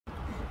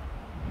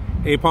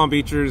Hey Palm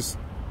Beachers,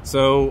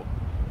 so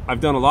I've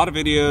done a lot of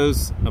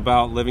videos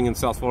about living in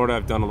South Florida.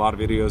 I've done a lot of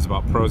videos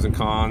about pros and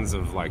cons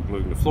of like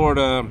moving to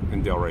Florida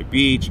and Delray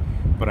Beach,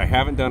 but I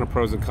haven't done a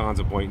pros and cons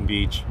of Boynton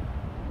Beach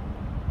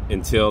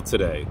until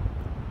today.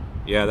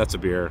 Yeah, that's a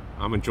beer.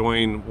 I'm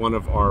enjoying one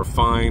of our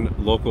fine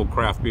local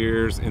craft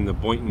beers in the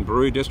Boynton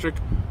Brewery District,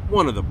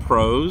 one of the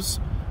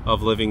pros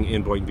of living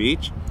in Boynton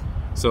Beach.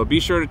 So be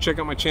sure to check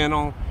out my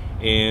channel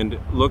and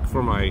look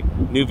for my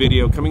new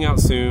video coming out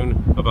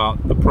soon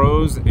about the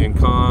pros and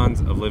cons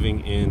of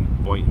living in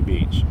Boynton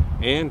Beach.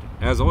 And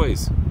as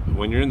always,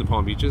 when you're in the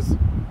Palm Beaches,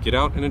 get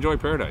out and enjoy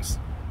paradise.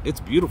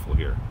 It's beautiful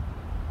here.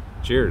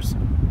 Cheers.